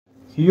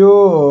यो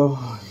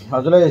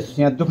हजुरलाई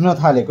यहाँ दुख्न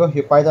थालेको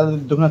यो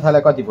पाइताला दुख्न थाले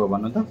कति भयो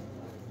भन्नु त?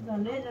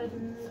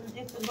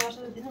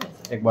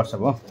 एक वर्ष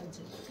भयो।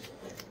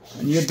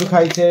 अनि यो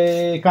दुखाइ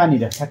चाहिँ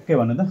कहाँनिर ठ्याक्कै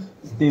भन्नु त?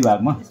 त्यही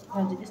भागमा?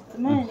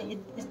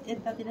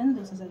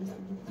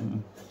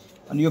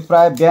 अनि यो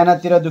प्राय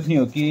बिहानतिर दुख्ने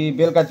हो कि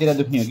बेलुकातिर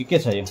दुख्ने हो कि के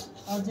छ यो?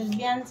 हजुर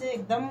बिहान चाहिँ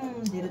एकदम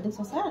धेरै दुख्छ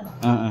सर।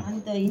 अनि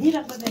त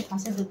हिँडिराख्दा चाहिँ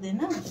खासै दुख्दैन।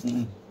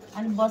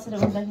 अनि बसेर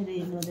उठ्दाखेरि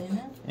हिँड्नु हुँदैन।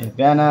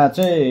 बिहान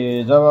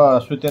चाहिँ जब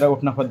सुतेर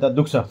उठ्न खोज्दा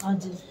दुख्छ।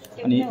 हजुर।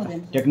 अनि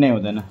टेक्नै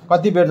हुँदैन।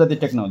 कति बेर जति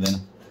टेक्न हुँदैन?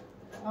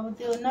 अब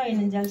त्यो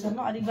नहिँडिन्जेलसम्म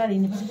अलिक बार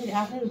हिँडेपछि फेरि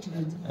आफै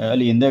उठिन्छ।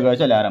 अलि हिँड्दै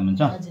गएपछि अलि आराम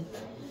हुन्छ। हजुर।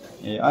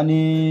 अनि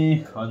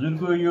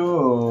हजुरको यो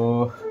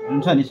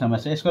हुन्छ नि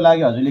समस्या, यसको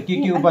लागि हजुरले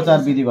के उपचार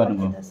विधि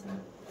गर्नुभयो?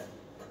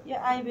 यो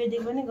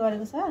आयुर्वेदिक पनि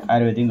गरेको सर।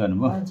 आयुर्वेदिक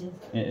गर्नुभयो? हजुर।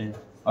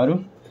 अरू?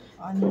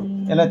 अनि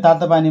यसलाई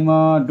तातो पानीमा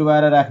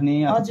डुबाएर राख्ने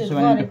हजुर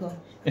गरेको।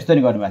 यस्तो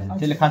नि गर्नुभएको थियो?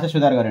 त्यसले खासै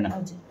सुधार गरेन?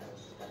 हजुर।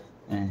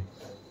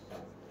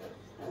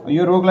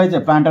 यो रोगलाई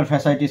चाहिँ प्लान्टर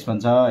फ्यासाइटिस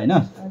भन्छ हैन?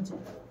 हजुर।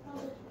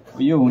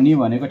 यो हुने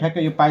भनेको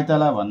ठ्याक्कै यो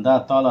पाइताला भन्दा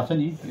तल छ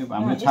नि, यो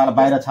हाम्रो छाला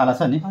बाहिर छाला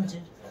छ नि।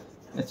 हजुर।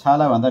 यो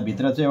छाला भन्दा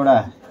भित्र चाहिँ एउटा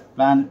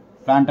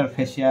प्लान्टर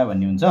फेसिया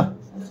भन्ने हुन्छ।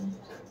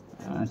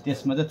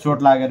 त्यसमा चाहिँ चोट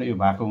लागेर यो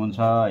भएको हुन्छ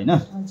हैन?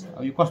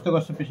 अब यो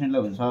कस्तो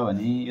पेसेन्टलाई हुन्छ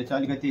भने यो चाहिँ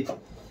अलिकति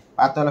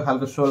पातलो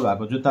खालको सोल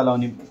भएको जुत्ता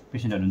लाउने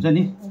पेसेन्टहरू हुन्छ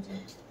नि।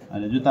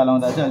 अनि जुत्ता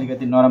लाउँदा चाहिँ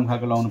अलिकति नरम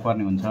खालको लाउनु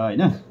पर्ने हुन्छ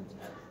हैन?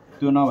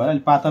 त्यो नभएर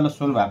अलिक पातलो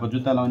सोल भएको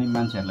जुत्ता लाउने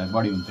मान्छेहरूलाई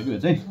बढी हुन्छ कि यो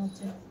चाहिँ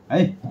है।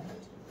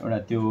 एउटा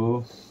त्यो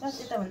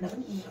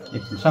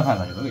एकछिन सफा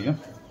गरेको कि यो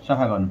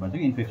सफा गर्नुपर्छ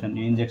कि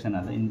इन्जेक्सन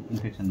हाल्दा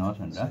इन्फेक्सन नहोस्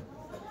भनेर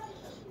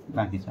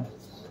बाँकी छ।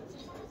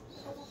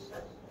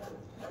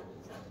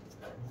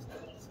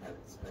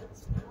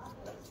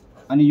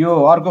 अनि यो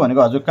अर्को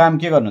भनेको हजुर काम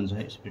के गर्नुहुन्छ?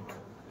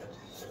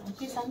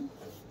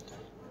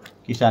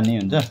 किसान नै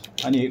हुन्छ।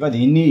 अनि कति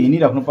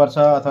हिँडिराख्नुपर्छ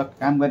अथवा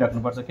काम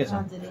गरिराख्नुपर्छ के छ?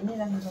 हजुर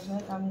हिँडिराख्नुपर्छ,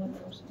 काम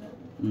गर्नुपर्छ।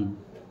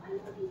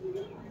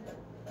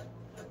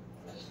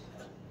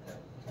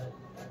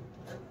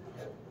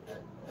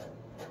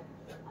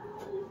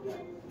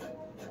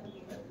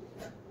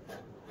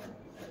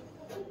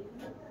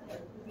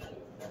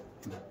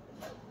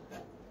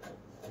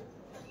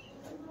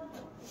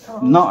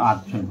 न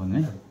हात छुनुपर्ने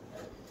है।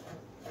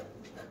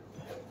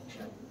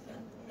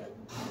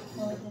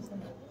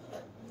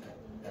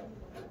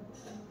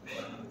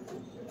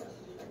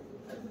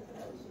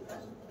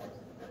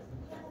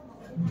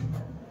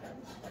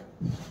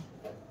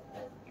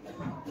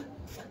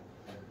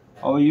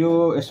 अब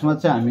यसमा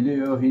चाहिँ हामीले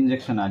यो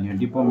इन्जेक्सन हाल्यो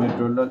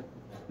डिपोमेट्रोल र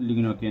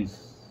लिग्नोकेन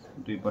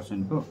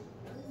 2% को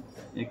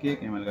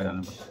 1 ml गरेर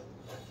हाल्नुपर्छ।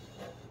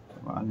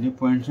 हाल्ने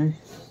पोइन्ट चाहिँ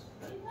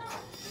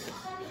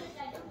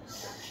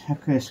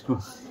ठ्याक्कै यसको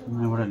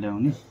यहाँबाट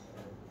ल्याउने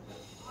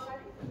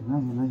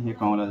यो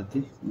कौला जति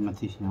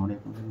माथि यहाँबाट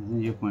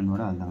यो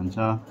पोइन्टबाट हाल्दा हुन्छ।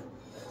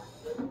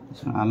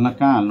 यसमा हाल्न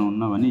कहाँ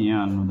हाल्नुहुन्न भने यहाँ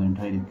हाल्नु हुँदैन,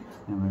 डाइरेक्ट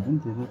यहाँबाट पनि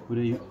त्यसो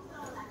पुरै यो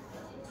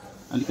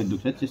अलिकति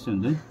दुख्छ चिसो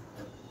हुन्छ है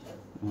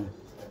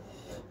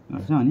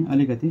गर्छ। अनि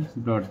अलिकति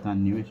ब्लड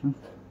तान्ने हो यसमा।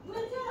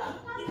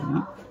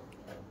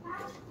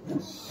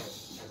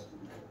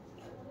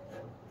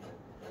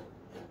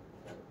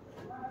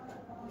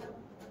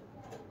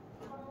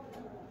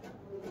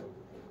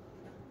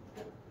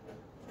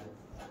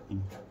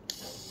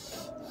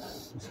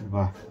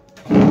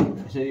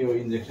 यसरी यो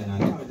इन्जेक्सन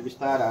हाल्यो अहिले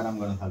बिस्तारै आराम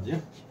गर्न थाल्छ।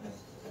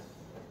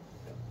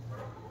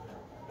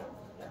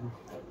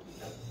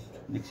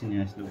 एकछिन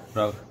यहाँ यस्तो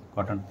पुरा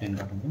प्लेन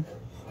कटन थियो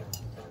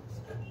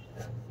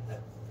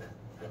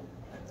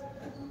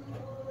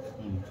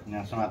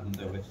यहाँ समात्नु त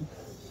एकछिन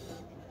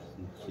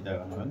सिधा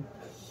गर्नु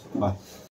भयो।